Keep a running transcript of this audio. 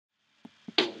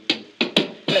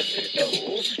Oppression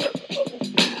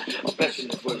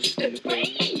is worse than the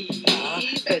grave.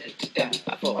 Better to die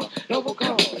for noble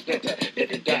cause than to live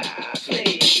and die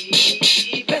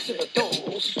slave. Blessed are those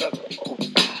who struggle.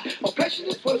 Oppression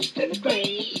is worse than the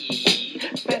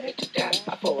grave. Better to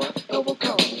die for noble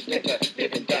cause than to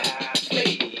live and die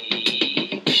slave.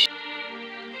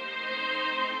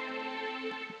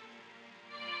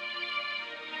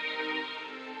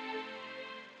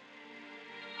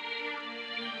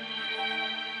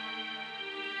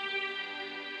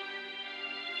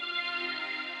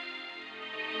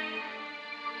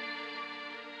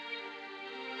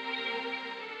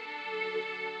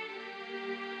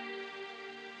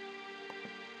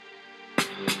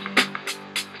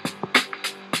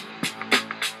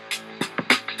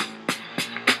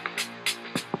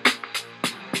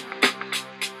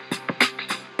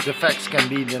 The facts can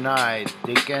be denied,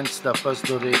 they can't stop us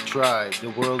though they try. The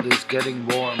world is getting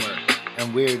warmer,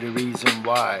 and we're the reason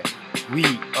why. We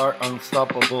are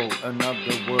unstoppable,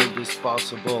 another world is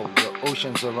possible. The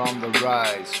oceans are on the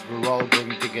rise, we're all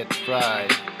going to get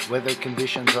fried. Weather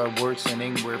conditions are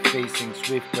worsening, we're facing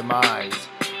swift demise.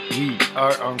 We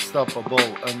are unstoppable,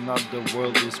 another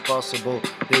world is possible.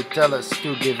 They tell us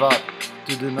to give up,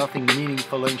 to do nothing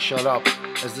meaningful and shut up,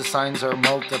 as the signs are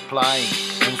multiplying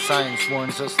and science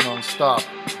warns us non-stop.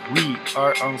 We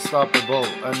are unstoppable,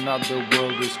 another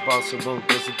world is possible.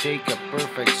 Does it take a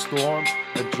perfect storm,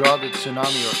 a drought, a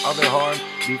tsunami or other harm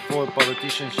before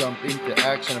politicians jump into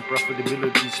action and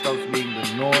profitability stops being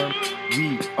the norm?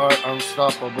 We are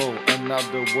unstoppable,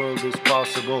 another world is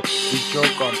possible. We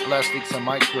choke on plastics and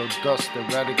micro dust, the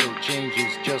radical change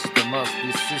is just a must.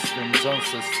 This system's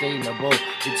unsustainable,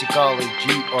 it's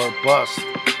ecology or bust.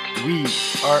 We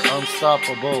are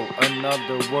unstoppable,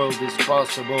 another world is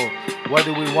possible. What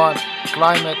do we want?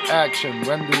 Climate action.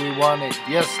 When do we want it?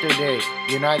 Yesterday.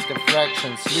 Unite the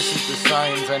fractions, listen to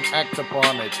science and act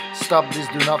upon it. Stop this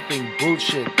do nothing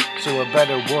bullshit so a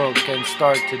better world can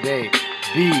start today.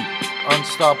 Be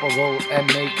unstoppable and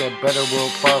make a better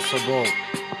world possible.